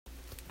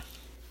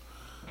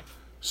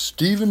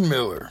Stephen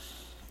Miller.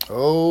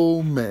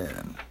 Oh,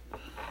 man.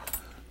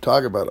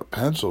 Talk about a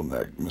pencil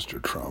neck,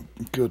 Mr. Trump.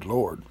 Good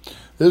Lord.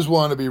 This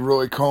wannabe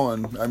Roy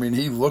Cohn. I mean,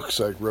 he looks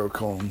like Roy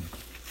Cohn.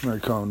 Roy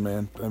Cohn,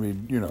 man. I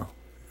mean, you know.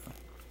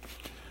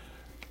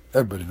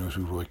 Everybody knows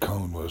who Roy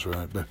Cohn was,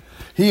 right? But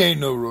he ain't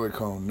no Roy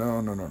Cohn.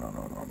 No.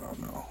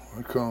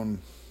 Roy Cohn,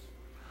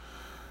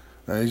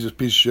 he's a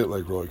piece of shit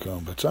like Roy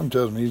Cohn, but something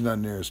tells me he's not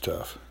near as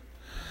tough.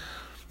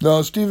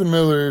 No, Stephen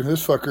Miller,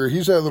 this fucker,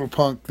 he's that little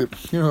punk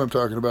that, you know what I'm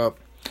talking about.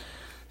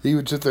 He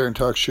would sit there and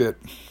talk shit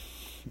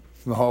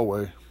in the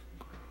hallway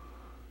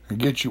and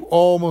get you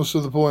almost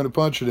to the point of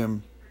punching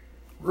him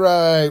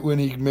right when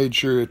he made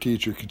sure a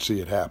teacher could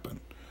see it happen.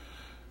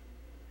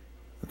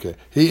 Okay,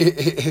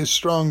 his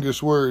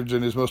strongest words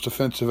and his most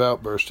offensive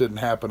outbursts didn't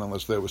happen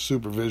unless there was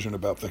supervision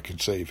about that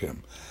could save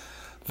him.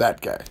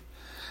 That guy.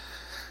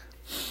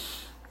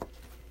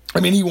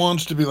 I mean, he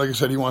wants to be, like I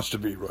said, he wants to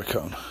be Roy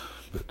Cohn.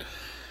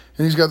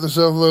 And he's got the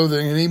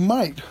self-loathing, and he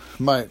might,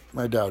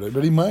 I doubt it,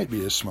 but he might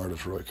be as smart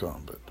as Roy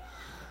Cohn. But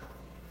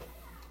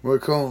Roy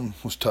Cohn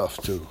was tough,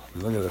 too.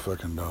 Look at that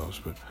fucking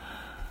nose. But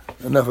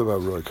enough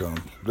about Roy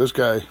Cohn. This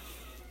guy's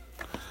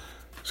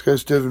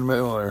Stephen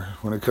Miller,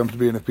 when it comes to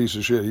being a piece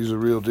of shit, he's a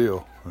real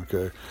deal,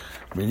 okay?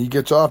 I mean, he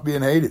gets off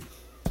being hated.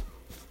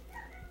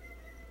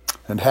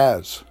 And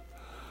has.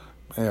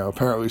 You know,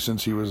 apparently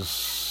since he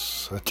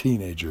was a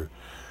teenager.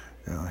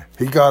 You know,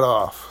 he got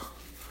off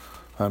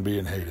on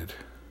being hated.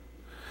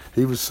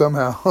 He was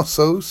somehow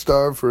so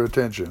starved for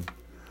attention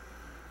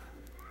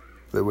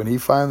that when he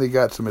finally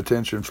got some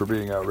attention for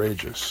being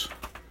outrageous,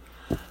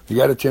 he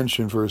got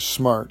attention for his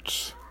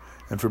smarts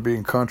and for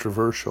being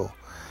controversial,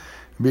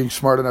 being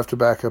smart enough to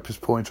back up his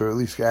points, or at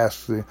least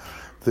ask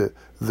the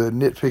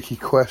nitpicky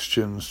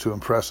questions to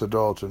impress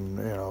adults and,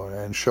 you know,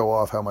 and show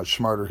off how much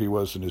smarter he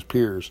was than his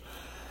peers.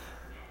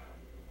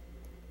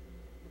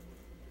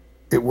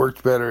 It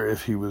worked better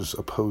if he was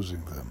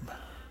opposing them.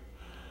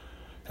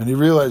 And he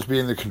realized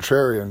being the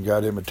contrarian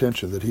got him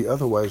attention that he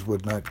otherwise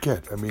would not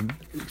get. I mean,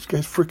 this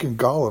guy's freaking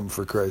Gollum,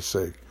 for Christ's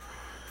sake.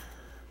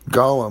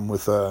 Gollum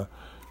with,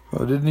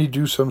 didn't he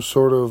do some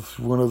sort of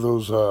one of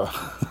those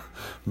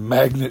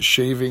magnet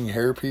shaving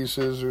hair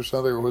pieces or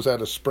something? Or was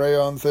that a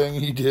spray-on thing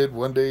he did?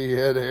 One day he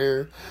had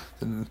hair,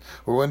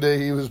 or one day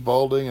he was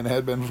balding and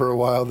had been for a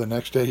while. The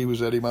next day he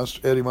was Eddie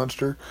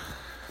Munster.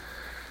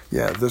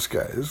 Yeah, this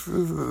guy, this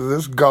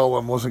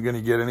Gollum wasn't going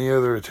to get any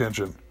other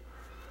attention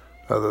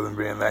other than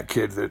being that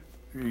kid that,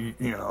 you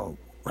know,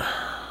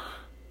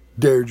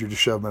 dared you to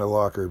shove him in a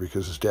locker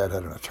because his dad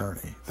had an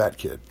attorney. That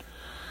kid.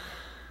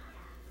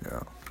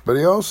 Yeah. But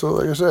he also,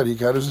 like I said, he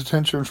got his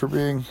attention for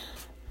being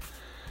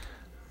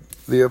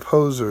the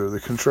opposer, the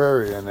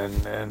contrarian,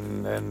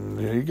 and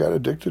he got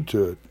addicted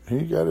to it.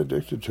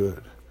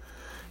 In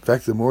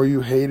fact, the more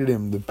you hated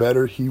him, the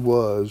better he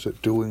was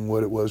at doing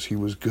what it was he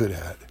was good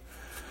at.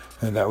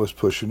 And that was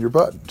pushing your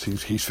buttons.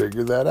 He's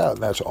figured that out,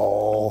 and that's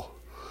all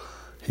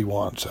he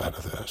wants out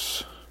of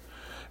this.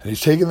 And he's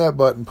taken that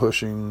button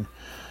pushing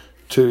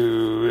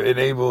to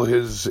enable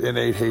his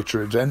innate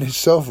hatreds and his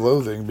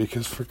self-loathing,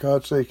 because for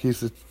God's sake,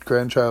 he's the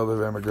grandchild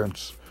of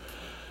immigrants.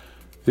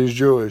 He's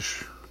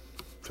Jewish,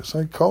 just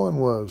like Cohen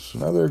was,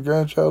 another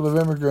grandchild of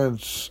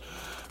immigrants,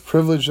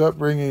 privileged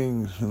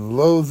upbringing, and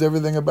loathed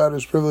everything about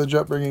his privileged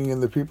upbringing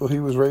and the people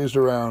he was raised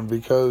around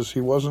because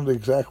he wasn't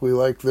exactly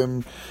like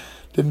them,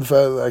 didn't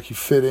feel like he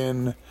fit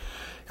in.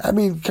 I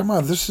mean, come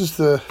on, this is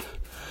the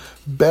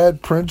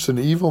bad prince and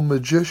evil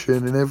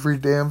magician in every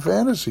damn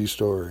fantasy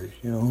story.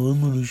 You know, I'm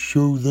going to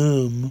show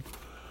them.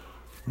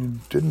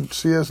 Didn't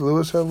C.S.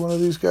 Lewis have one of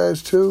these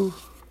guys too?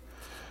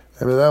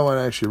 I mean, that one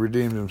actually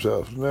redeemed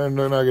himself. There's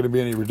not going to be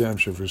any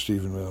redemption for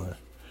Stephen Miller.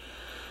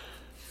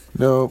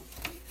 No.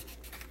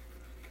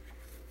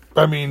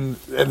 I mean,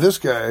 and this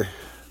guy,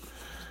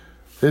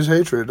 his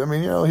hatred, I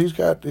mean, you know,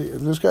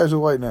 this guy's a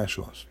white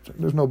nationalist.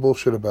 There's no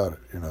bullshit about it,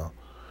 you know.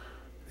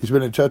 He's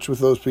been in touch with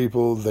those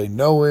people. They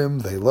know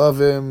him. They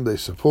love him. They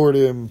support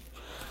him.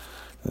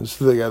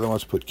 This is the guy that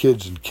wants to put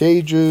kids in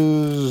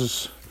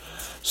cages,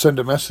 send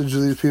a message to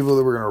these people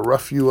that we're going to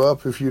rough you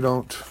up if you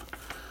don't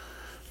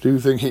do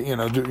things.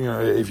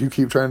 If you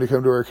keep trying to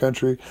come to our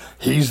country.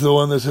 He's the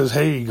one that says,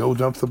 "Hey, go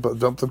dump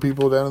the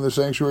people down in the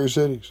sanctuary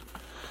cities."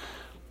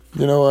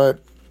 You know what?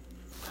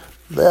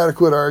 They ought to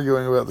quit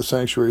arguing about the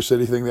sanctuary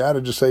city thing. They ought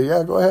to just say,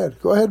 "Yeah, go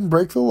ahead and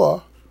break the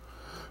law.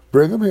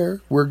 Bring them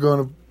here. We're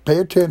going to pay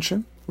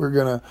attention. We're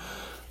going to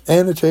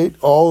annotate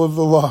all of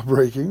the law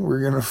breaking. We're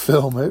going to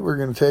film it. We're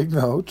going to take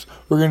notes.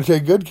 We're going to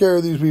take good care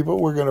of these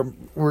people. We're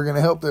going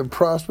to help them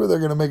prosper. They're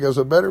going to make us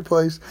a better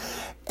place.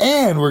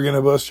 And we're going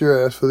to bust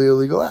your ass for the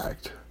illegal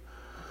act.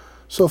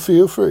 So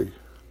feel free.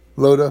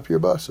 Load up your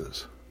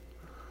buses."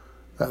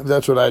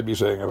 That's what I'd be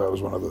saying if I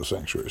was one of those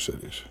sanctuary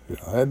cities. You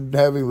know, and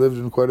having lived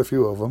in quite a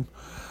few of them,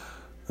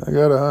 I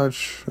got a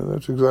hunch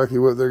that's exactly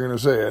what they're going to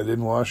say. I did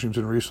in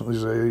Washington recently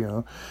say, you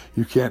know,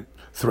 you can't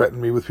threaten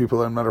me with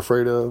people I'm not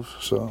afraid of.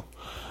 So,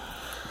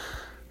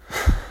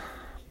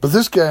 but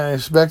this guy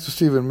is back to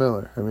Stephen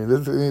Miller. I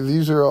mean,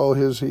 these are all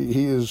his.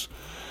 He is.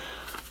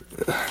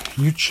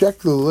 You check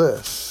the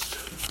list,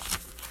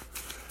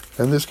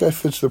 And this guy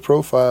fits the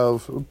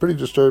profile, a pretty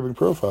disturbing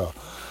profile.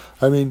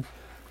 I mean,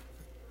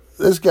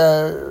 this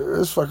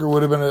fucker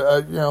would have been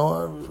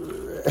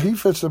he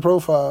fits the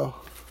profile,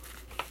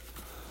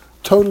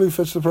 totally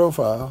fits the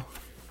profile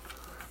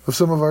of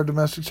some of our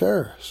domestic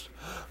terrorists.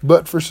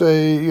 But for,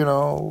 say,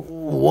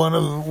 one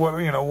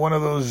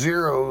of those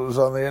zeros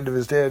on the end of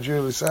his dad's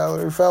yearly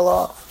salary fell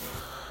off,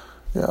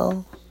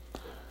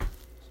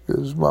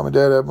 because mom and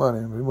dad had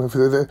money.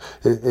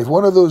 If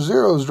one of those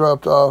zeros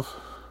dropped off,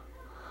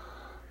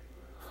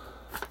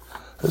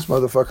 this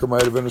motherfucker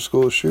might have been a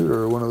school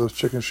shooter or one of those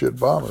chicken shit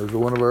bombers or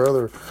one of our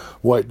other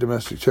white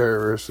domestic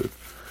terrorists that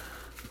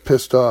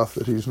pissed off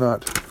that he's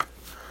not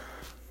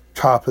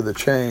top of the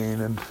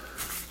chain and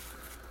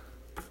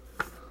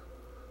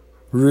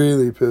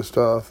really pissed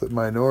off that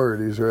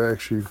minorities are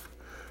actually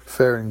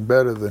faring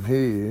better than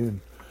he.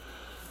 And,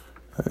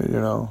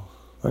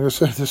 like I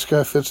said, this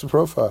guy fits the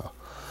profile.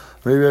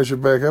 Maybe I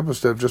should back up a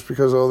step. Just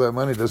because of all that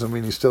money doesn't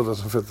mean he still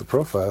doesn't fit the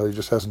profile. He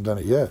just hasn't done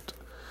it yet.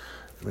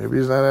 Maybe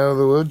he's not out of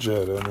the woods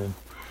yet. I mean,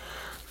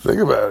 think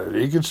about it.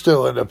 He could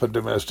still end up a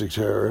domestic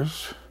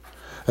terrorist.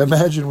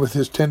 Imagine with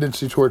his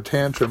tendency toward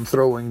tantrum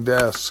throwing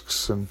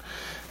desks and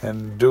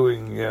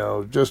doing,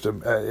 just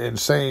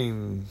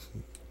insane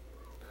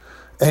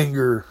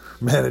anger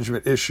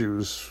management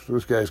issues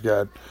this guy's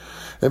got.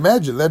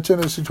 Imagine that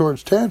tendency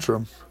towards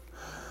tantrum,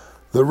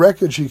 the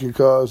wreckage he could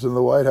cause in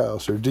the White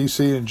House or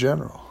D.C. in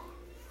general.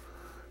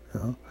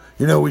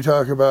 We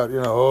talk about,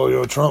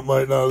 Trump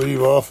might not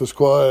leave office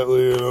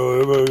quietly,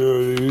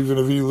 even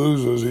if he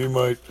loses, he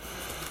might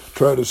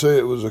try to say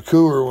it was a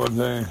coup or one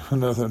thing,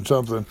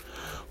 something.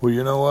 Well,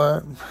 you know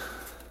what?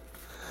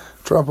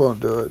 Trump won't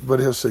do it, but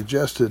he'll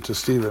suggest it to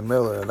Stephen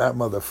Miller, and that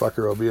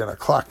motherfucker will be in a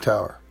clock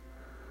tower.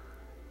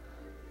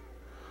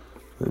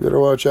 They better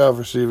watch out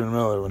for Stephen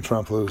Miller when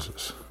Trump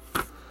loses.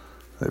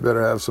 They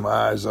better have some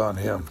eyes on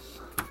him,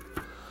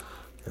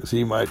 because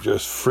he might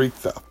just freak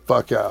the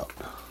fuck out.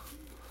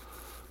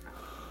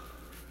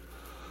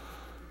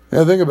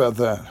 Yeah, think about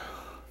that.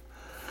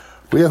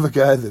 We have a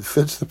guy that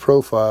fits the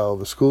profile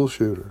of a school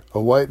shooter,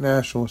 a white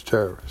nationalist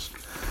terrorist.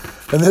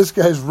 And this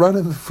guy's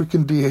running the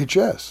freaking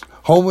DHS,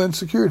 Homeland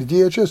Security,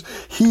 DHS.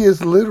 He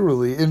is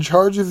literally in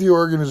charge of the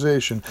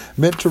organization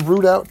meant to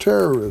root out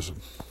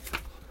terrorism.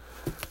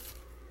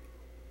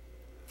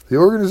 The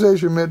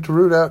organization meant to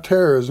root out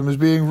terrorism is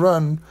being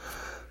run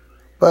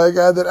by a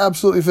guy that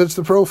absolutely fits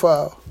the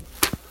profile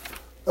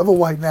of a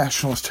white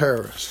nationalist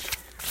terrorist.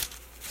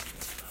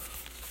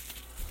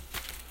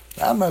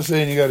 I'm not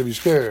saying you got to be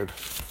scared,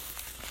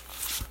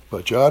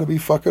 but you ought to be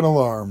fucking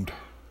alarmed.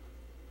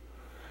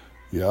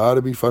 You ought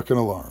to be fucking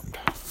alarmed.